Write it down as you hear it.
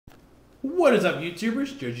What is up,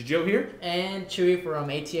 YouTubers? Joji Joe here, And Chewy from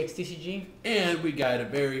ATXTCG. and we got a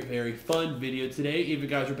very, very fun video today. If you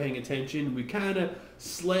guys were paying attention, we kind of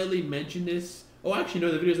slightly mentioned this. Oh, actually,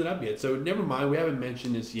 no, the video's not up yet, so never mind. We haven't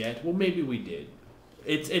mentioned this yet. Well, maybe we did.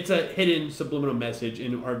 It's a hidden subliminal message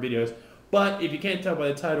in our videos. But if you can't tell by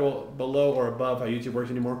the title below or above how YouTube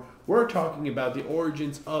works anymore, we're talking about the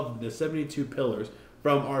origins of the 72 pillars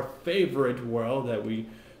from our favorite world that we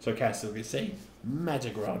sarcastically say,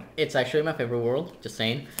 Magic World. It's actually my favorite world, just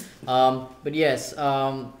saying. But yes,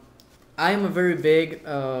 I'm a very big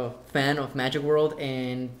fan of Magic World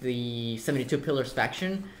and the 72 Pillars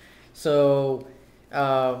faction. So,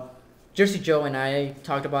 Jersey Joe and I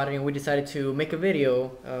talked about it and we decided to make a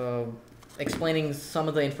video explaining some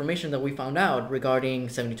of the information that we found out regarding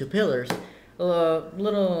 72 Pillars.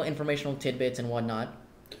 Little informational tidbits and whatnot.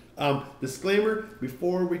 Disclaimer,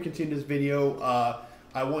 before we continue this video,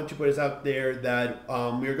 I want to put this out there that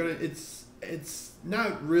we're gonna. It's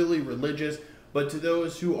not really religious, but to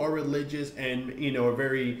those who are religious and are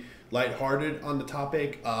very lighthearted on the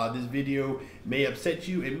topic, this video may upset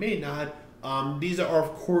you. It may not. These are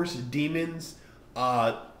of course demons.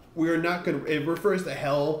 We are not gonna. It refers to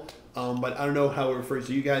hell, but I don't know how it refers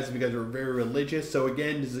to you guys. If you guys are very religious, so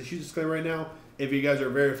again, this is a huge disclaimer right now. If you guys are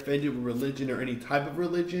very offended with religion or any type of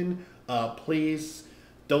religion, please.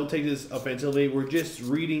 Don't take this offensively. We're just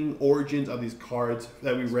reading origins of these cards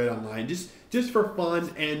that we read online, just for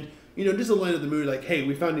fun and just a line of the mood. Like, hey,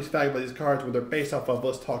 we found these facts about these cards, what they're based off of.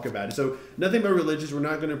 Let's talk about it. So nothing about religious. We're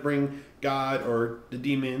not going to bring God or the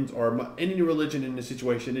demons or any religion in this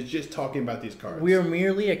situation. It's just talking about these cards. We are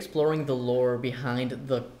merely exploring the lore behind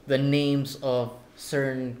the names of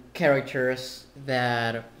certain characters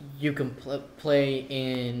that you can play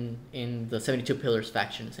in the 72 Pillars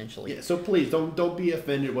faction, essentially. Yeah, so please don't be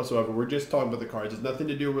offended whatsoever. We're just talking about the cards. It's nothing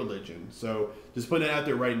to do with religion. So just putting it out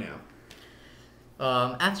there right now.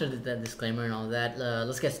 After that disclaimer and all that,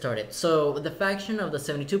 let's get started. So the faction of the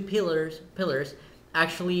 72 pillars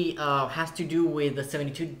actually has to do with the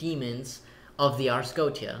 72 demons of the Ars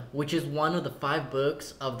Goetia, which is one of the 5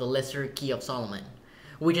 books of the Lesser Key of Solomon,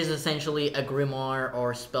 which is essentially a grimoire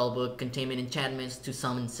or spellbook containing enchantments to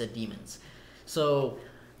summon said demons. So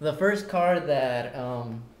the first card that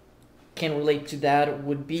can relate to that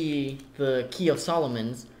would be the Key of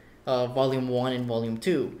Solomon's, Volume 1 and Volume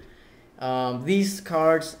 2. These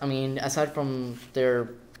cards, I mean, aside from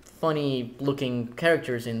their funny looking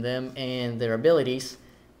characters in them and their abilities,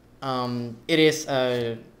 it is,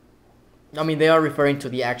 I mean, they are referring to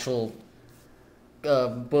the actual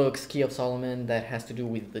books, Key of Solomon, that has to do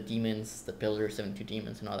with the demons, the pillars, 72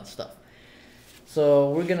 demons, and all that stuff.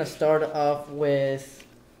 So we're gonna start off with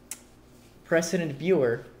President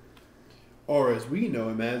Viewer, or as we know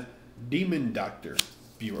him as Demon Doctor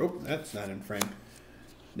Viewer. Oh, that's not in frame.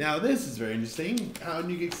 Now this is very interesting. How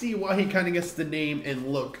you can see why he kind of gets the name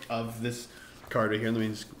and look of this card right here. Let me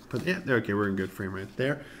just put there. Okay, we're in good frame right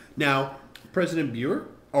there. Now, President Viewer,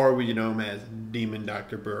 or we know him as Demon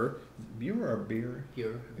Doctor Burr. Buer or Beer?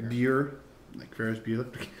 Buer, like Ferris Bueller.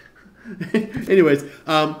 Anyways,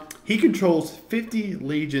 he controls 50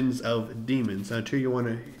 legions of demons. Now, you want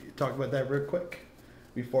to talk about that real quick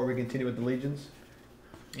before we continue with the legions?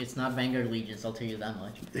 It's not Vanguard Legions, I'll tell you that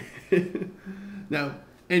much. Now,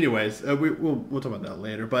 anyways, we'll talk about that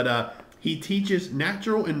later. But he teaches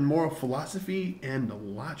natural and moral philosophy and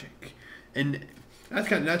logic, and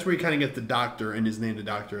that's where he kind of gets the doctor and his name, the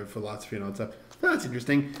Doctor of Philosophy and all that stuff. That's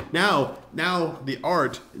interesting. Now the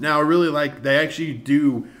art. Now I really like. They actually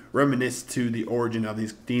do reminisce to the origin of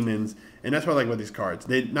these demons, and that's what I like about these cards.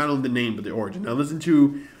 They not only the name but the origin. Now listen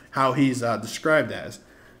to how he's described as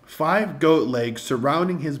 5 goat legs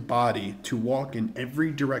surrounding his body to walk in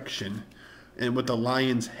every direction, and with a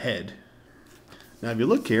lion's head. Now if you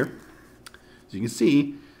look here, as you can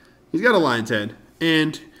see, he's got a lion's head,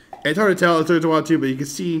 and it's hard to tell. It took a while too, but you can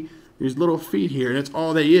see there's little feet here, and that's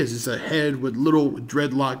all that he is. It's a head with little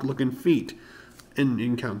dreadlock-looking feet. And you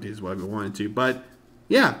can count these if you wanted to. But,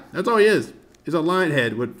 yeah, that's all he is. He's a lion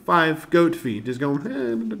head with 5 goat feet. Just going,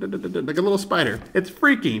 like a little spider. It's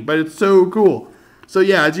freaky, but it's so cool. So,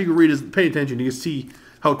 yeah, as you can read, pay attention. You can see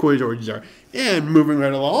how cool his origins are. And moving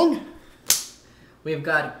right along, we've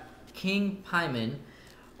got King Paimon,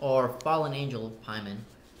 or Fallen Angel Paimon.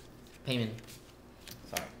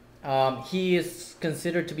 He is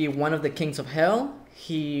considered to be one of the kings of hell.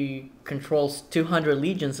 He controls 200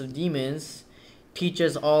 legions of demons,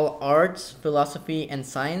 teaches all arts, philosophy, and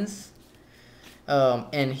science,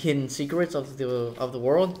 and hidden secrets of the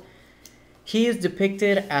world. He is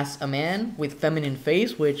depicted as a man with feminine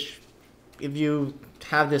face, which, if you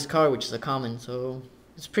have this card, which is a common, so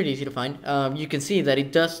it's pretty easy to find, you can see that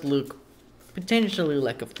it does look potentially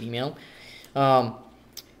like a female,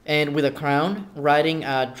 and with a crown, riding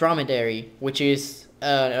a dromedary, which is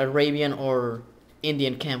Arabian or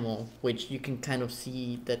Indian camel, which you can kind of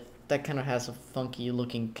see that kind of has a funky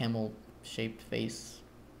looking camel shaped face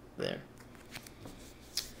there.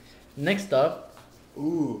 Next up,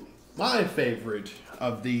 Ooh, my favorite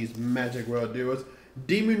of these Magic World duos,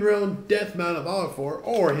 Demon Realm Deathmount of Valifor,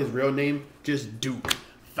 or his real name, just Duke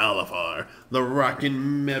Valifor, the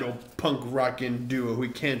rockin' metal punk rockin' duo who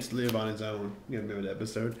can't live on his own. You remember that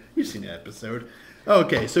episode? You've seen that episode.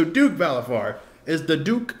 Okay, so Duke Valifor is the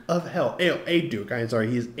Duke of Hell. A Duke, I'm sorry,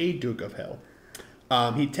 he's a Duke of Hell.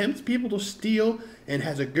 He tempts people to steal and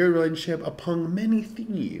has a good relationship among many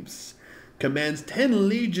thieves. Commands 10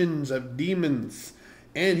 legions of demons,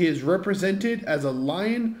 and he is represented as a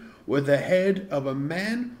lion with the head of a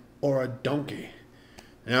man or a donkey.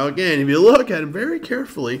 Now again, if you look at him very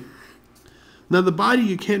carefully, now the body,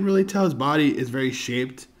 you can't really tell his body is very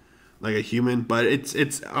shaped like a human, but well,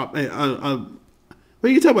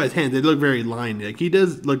 you can tell by his hands, they look very lion. Like he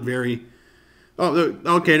does look very, oh,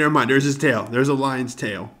 okay, never mind, there's his tail. There's a lion's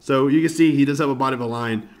tail. So you can see he does have a body of a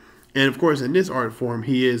lion. And of course, in this art form,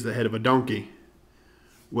 he is the head of a donkey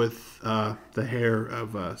with the hair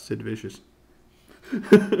of Sid Vicious.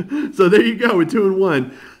 So there you go, we're 2 and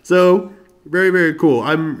 1. So very, very cool.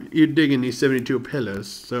 You're digging these 72 pillars.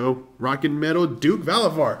 So rockin' metal Duke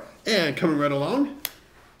Valifor, and coming right along,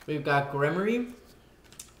 we've got Gremory,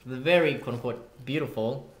 the very quote unquote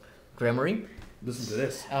beautiful Gremory. Listen to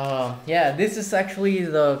this. Yeah, this is actually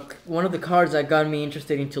one of the cards that got me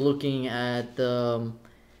interested into looking at the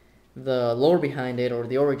lore behind it, or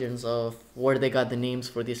the origins of where they got the names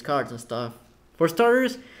for these cards and stuff. For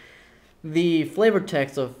starters, the flavor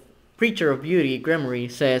text of Preacher of Beauty, Gremory,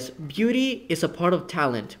 says, "Beauty is a part of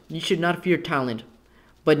talent. You should not fear talent,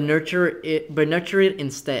 but nurture it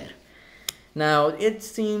instead." Now, it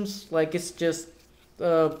seems like it's just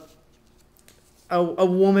a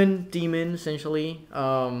woman demon, essentially,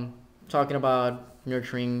 talking about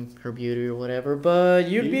nurturing her beauty or whatever, but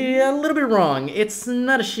you'd be a little bit wrong. It's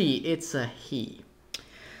not a she, it's a he.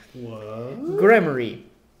 What? Gremory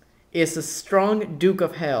is a strong Duke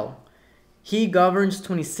of Hell. He governs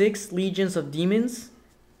 26 legions of demons.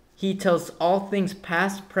 He tells all things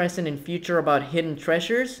past, present, and future about hidden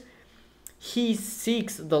treasures. He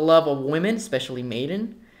seeks the love of women, especially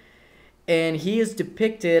maiden. And he is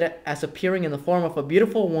depicted as appearing in the form of a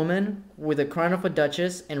beautiful woman with the crown of a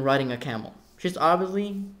duchess and riding a camel. He's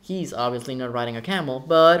obviously not riding a camel,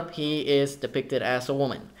 but he is depicted as a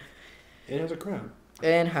woman. And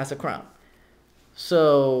has a crown.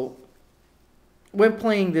 So, when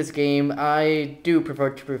playing this game, I do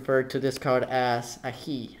prefer to this card as a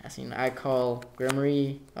he. As in, I call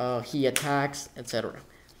Gremory, he attacks, etc.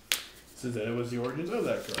 So that was the origins of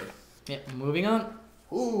that card. Yeah, moving on.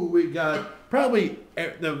 Ooh, we got probably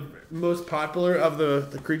the most popular of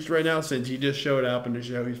the creatures right now, since he just showed up in the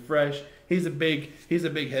show. He's fresh. He's a big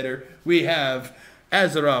hitter. We have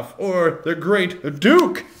Azeroth, or the Great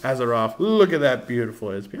Duke Azeroth. Look at that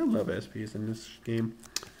beautiful SP. I love SPs in this game.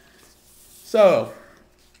 So,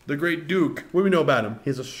 the Great Duke, what do we know about him?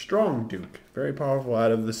 He's a strong Duke. Very powerful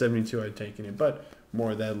out of the 72 I've taken it, but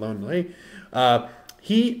more of that lonely.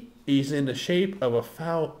 He is in the shape of a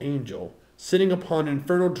foul angel, sitting upon an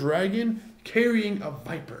infernal dragon, carrying a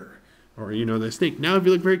viper. Or, the snake. Now, if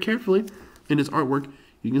you look very carefully in his artwork,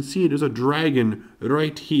 you can see there's a dragon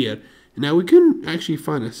right here. Now, we couldn't actually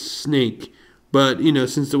find a snake, but,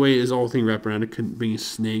 since the way his whole thing wrapped around, it couldn't be a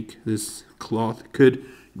snake. This cloth could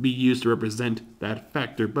be used to represent that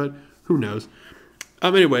factor, but who knows.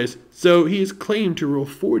 Anyways, so he is claimed to rule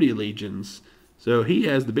 40 legions. So he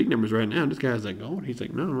has the big numbers right now. This guy's like, oh, he's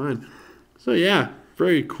like, no, mine. So yeah,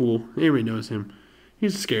 very cool. Everybody knows him.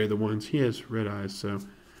 He's scared of the ones. He has red eyes, so.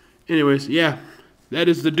 Anyways, yeah, that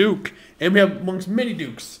is the Duke. And we have amongst many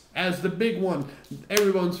Dukes as the big one,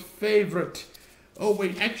 everyone's favorite. Oh,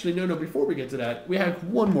 wait, actually, no, before we get to that, we have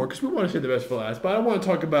one more, because we want to say the best for last, but I want to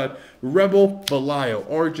talk about Rebel Belial,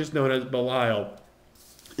 or just known as Belial,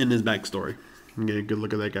 in his backstory. I'm get a good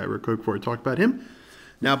look at that guy real quick before we talk about him.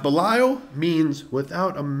 Now, Belial means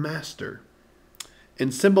without a master,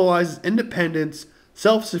 and symbolizes independence,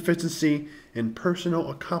 self-sufficiency, and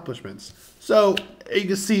personal accomplishments. So, you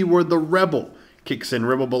can see where the rebel kicks in,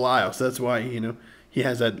 Rebel Belial. So that's why, he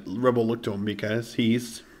has that rebel look to him, because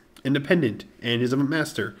he's independent, and he's a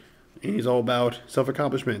master, and he's all about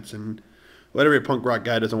self-accomplishments, and whatever punk rock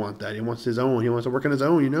guy doesn't want that. He wants his own. He wants to work on his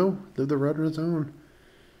own, live the road on his own.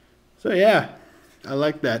 So yeah, I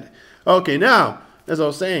like that. Okay, now, as I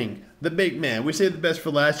was saying, the big man. We saved the best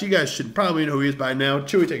for last. You guys should probably know who he is by now.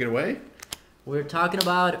 Chewy, take it away. We're talking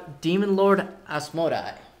about Demon Lord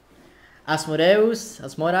Asmodai. Asmodeus,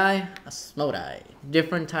 Asmodai.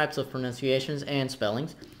 Different types of pronunciations and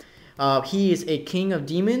spellings. He is a king of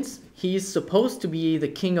demons. He is supposed to be the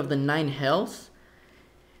king of the 9 hells.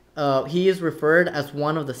 He is referred as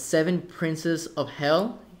one of the 7 princes of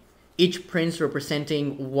hell, each prince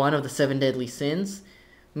representing one of the 7 deadly sins,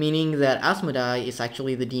 meaning that Asmodai is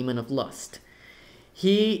actually the demon of lust.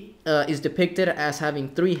 He is depicted as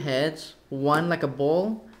having 3 heads, one like a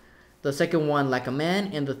bull, the second one like a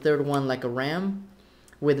man, and the third one like a ram,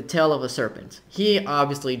 with the tail of a serpent. He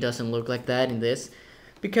obviously doesn't look like that in this,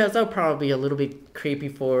 because that would probably be a little bit creepy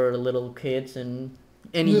for little kids and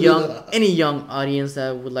any young audience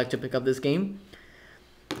that would like to pick up this game.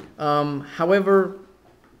 However,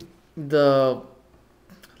 the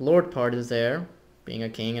Lord part is there, being a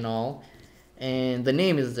king and all, and the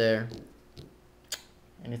name is there.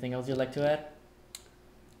 Anything else you'd like to add?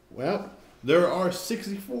 Well, there are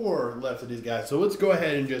 64 left of these guys, so let's go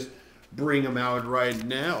ahead and just bring them out right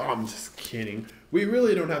now. Oh, I'm just kidding. We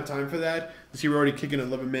really don't have time for that. See, we're already kicking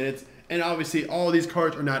 11 minutes, and obviously all these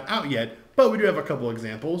cards are not out yet, but we do have a couple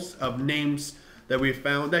examples of names that we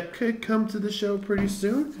found that could come to the show pretty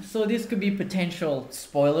soon. So this could be potential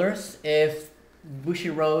spoilers if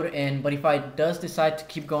Bushiroad and Buddyfight does decide to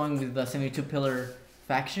keep going with the 72 pillar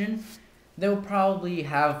faction. They will probably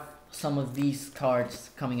have some of these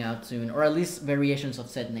cards coming out soon, or at least variations of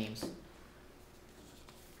said names.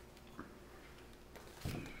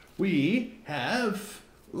 We have,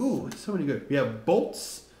 so many good. We have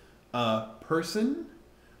Bolts, Person,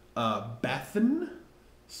 Bathan,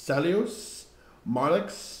 Salios,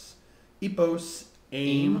 Marlix, Epos,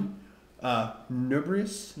 Aim,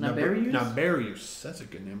 Naberius. That's a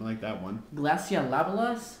good name. I like that one. Glacia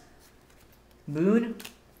Labelas, Moon,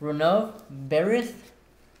 Runov, Berith,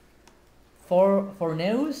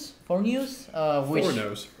 Forneus,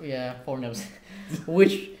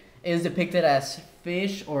 which is depicted as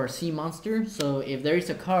fish or sea monster. So if there is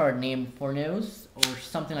a card named Forneus or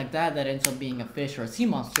something like that that ends up being a fish or a sea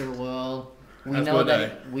monster, well, we know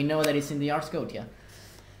that it's in the Ars Gotia.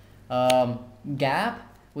 Gap,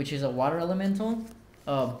 which is a water elemental.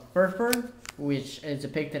 Furfur, which is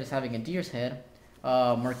depicted as having a deer's head.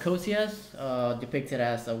 Marcosias, depicted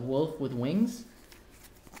as a wolf with wings.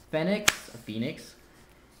 Phoenix, a phoenix,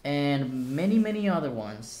 and many other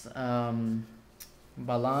ones. Balam,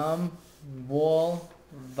 Wall,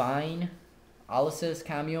 Vine, Alice's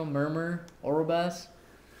Cameo, Murmur, Orobas,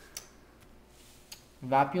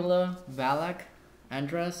 Vapula, Valak,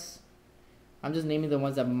 Andras. I'm just naming the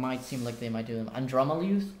ones that might seem like they might do them.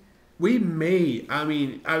 Andromalius. We may,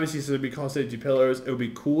 obviously, so it'd be called 72 pillars. It would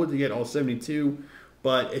be cool to get all 72,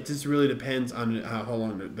 but it just really depends on how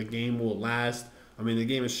long the game will last. The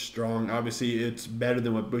game is strong. Obviously, it's better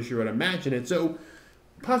than what Bushiroad imagined it. So,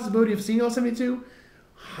 possibility of seeing all 72,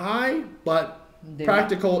 high, but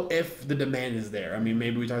practical if the demand is there.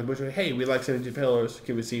 Maybe we talk to Bushiroad, hey, we like 72 pillars.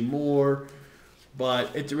 Can we see more?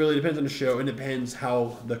 But it really depends on the show. It depends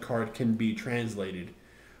how the card can be translated.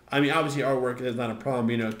 Obviously, artwork is not a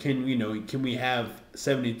problem. Can we have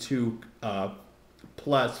 72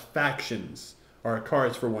 plus factions or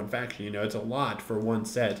cards for one faction? It's a lot for one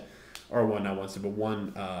set. Or not one set, but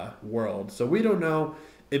one world. So we don't know.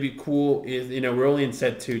 It'd be cool if, we're only in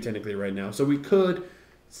set 2 technically right now. So we could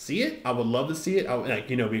see it. I would love to see it.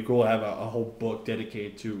 It'd be cool to have a whole book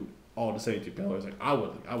dedicated to all the 72 pillars. I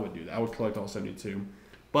would do that. I would collect all 72.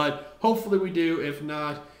 But hopefully we do. If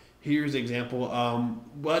not, here's an example.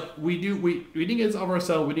 But we didn't get this off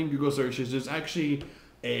ourselves. We didn't Google searches. There's actually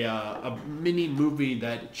a mini movie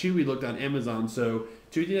that Chewy looked on Amazon. So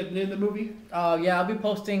Chewy, did that name the movie? Yeah, I'll be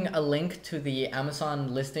posting a link to the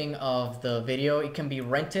Amazon listing of the video. It can be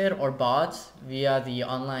rented or bought via the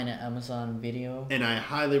online Amazon Video. And I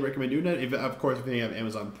highly recommend doing that. If you have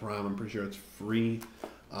Amazon Prime, I'm pretty sure it's free.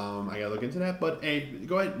 I gotta look into that, but hey,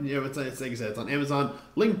 go ahead. It's like I said, it's on Amazon.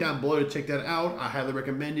 Link down below to check that out. I highly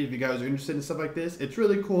recommend it if you guys are interested in stuff like this. It's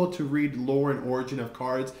really cool to read lore and origin of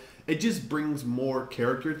cards. It just brings more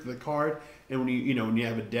character to the card. And when you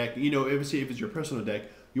have a deck, obviously if it's your personal deck,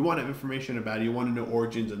 you want to have information about it. You want to know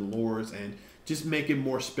origins and lores, and just make it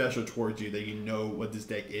more special towards you that you know what this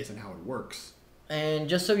deck is and how it works. And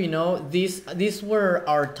just so you know, these were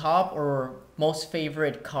our top or most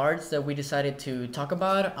favorite cards that we decided to talk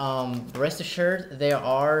about. Rest assured, there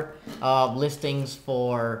are listings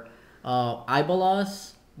for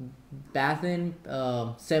Ibolos, Bathan,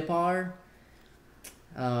 Separ.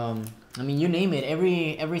 You name it.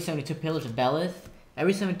 Every 72 pillars of Belith,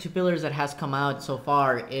 every 72 pillars that has come out so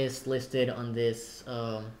far is listed on this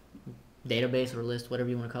database or list, whatever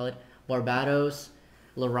you want to call it. Barbados,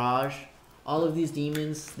 Larage, all of these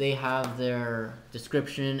demons, they have their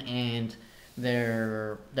description and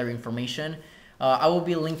their information. I will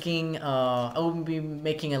be linking. I will be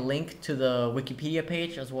making a link to the Wikipedia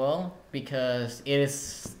page as well, because it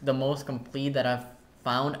is the most complete that I've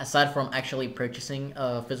found, aside from actually purchasing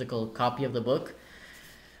a physical copy of the book.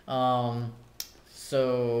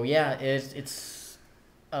 So yeah, it's.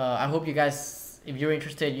 I hope you guys, if you're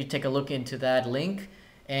interested, you take a look into that link.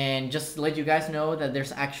 And just let you guys know that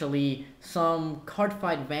there's actually some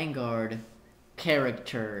Cardfight Vanguard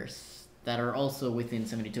characters that are also within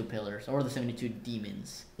 72 Pillars, or the 72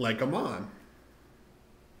 Demons. Like Amon.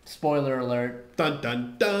 Spoiler alert. Dun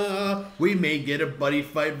dun dun! We may get a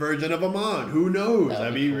Buddyfight version of Amon. Who knows?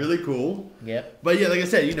 That'd be cool. Really cool. Yep. But yeah, like I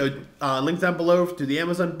said, links down below to the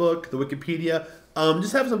Amazon book, the Wikipedia.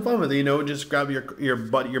 Just have some fun with it, just grab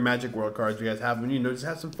your Magic World cards you guys have, and just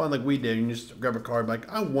have some fun like we did, and just grab a card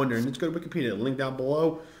like, I wonder, and just go to Wikipedia, link down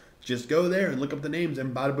below, just go there and look up the names,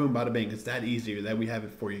 and bada boom, bada bing, it's that easy that we have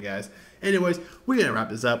it for you guys. Anyways, we're gonna wrap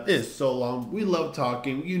this up. It's so long, we love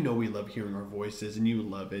talking, we love hearing our voices, and you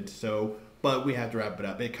love it, so, but we have to wrap it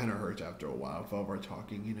up. It kind of hurts after a while of all of our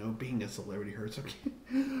talking, being a celebrity hurts, okay?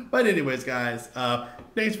 But anyways, guys,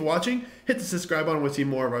 thanks for watching. Hit the subscribe button to see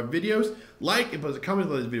more of our videos. Like and post a comment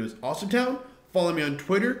below this video is awesome town. Follow me on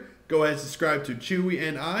Twitter. Go ahead and subscribe to Chewy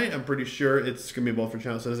and I. I'm pretty sure it's going to be both for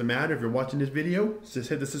channels, so it doesn't matter. If you're watching this video, just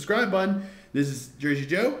hit the subscribe button. This is Jersey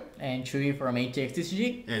Joe. And Chewy from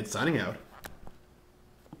ATXTCG. And signing out.